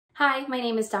Hi, my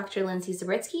name is Dr. Lindsey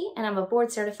Zubritsky, and I'm a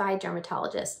board-certified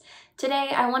dermatologist. Today,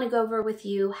 I want to go over with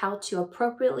you how to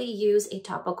appropriately use a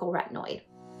topical retinoid.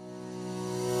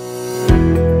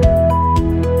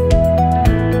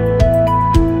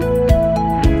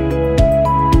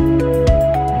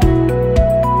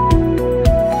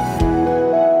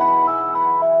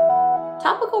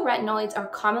 Topical retinoids are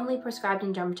commonly prescribed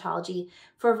in dermatology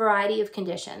for a variety of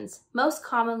conditions, most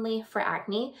commonly for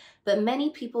acne, but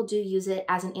many people do use it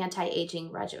as an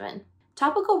anti-aging regimen.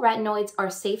 Topical retinoids are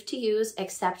safe to use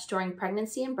except during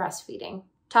pregnancy and breastfeeding.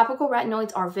 Topical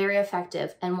retinoids are very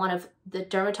effective and one of the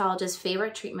dermatologist's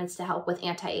favorite treatments to help with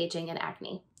anti-aging and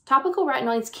acne. Topical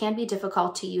retinoids can be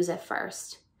difficult to use at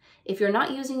first. If you're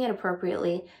not using it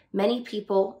appropriately, many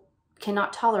people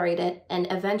cannot tolerate it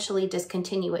and eventually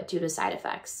discontinue it due to side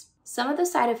effects. Some of the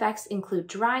side effects include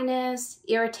dryness,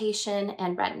 irritation,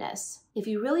 and redness. If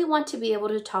you really want to be able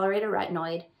to tolerate a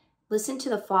retinoid, listen to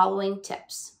the following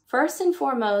tips. First and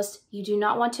foremost, you do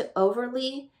not want to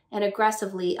overly and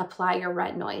aggressively apply your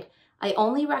retinoid. I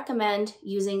only recommend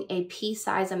using a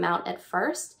pea-size amount at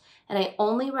first, and I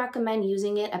only recommend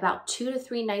using it about 2 to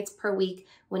 3 nights per week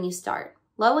when you start.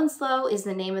 Low and slow is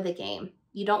the name of the game.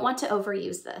 You don't want to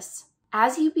overuse this.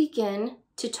 As you begin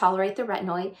to tolerate the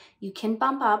retinoid, you can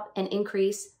bump up and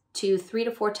increase to 3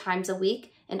 to 4 times a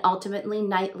week and ultimately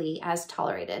nightly as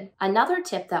tolerated. Another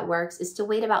tip that works is to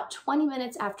wait about 20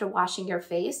 minutes after washing your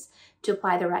face to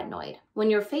apply the retinoid. When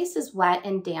your face is wet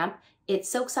and damp, it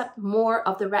soaks up more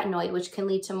of the retinoid, which can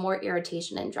lead to more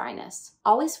irritation and dryness.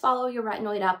 Always follow your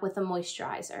retinoid up with a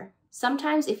moisturizer.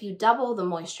 Sometimes if you double the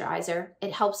moisturizer,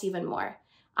 it helps even more.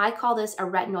 I call this a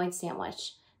retinoid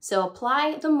sandwich. So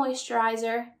apply the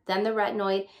moisturizer, then the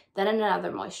retinoid, then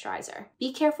another moisturizer.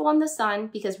 Be careful in the sun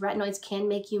because retinoids can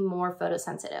make you more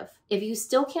photosensitive. If you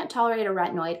still can't tolerate a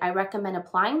retinoid, I recommend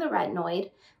applying the retinoid,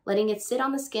 letting it sit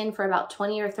on the skin for about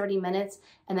 20 or 30 minutes,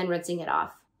 and then rinsing it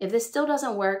off. If this still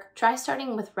doesn't work, try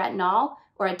starting with retinol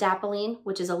or adapalene,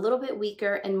 which is a little bit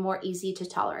weaker and more easy to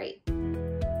tolerate.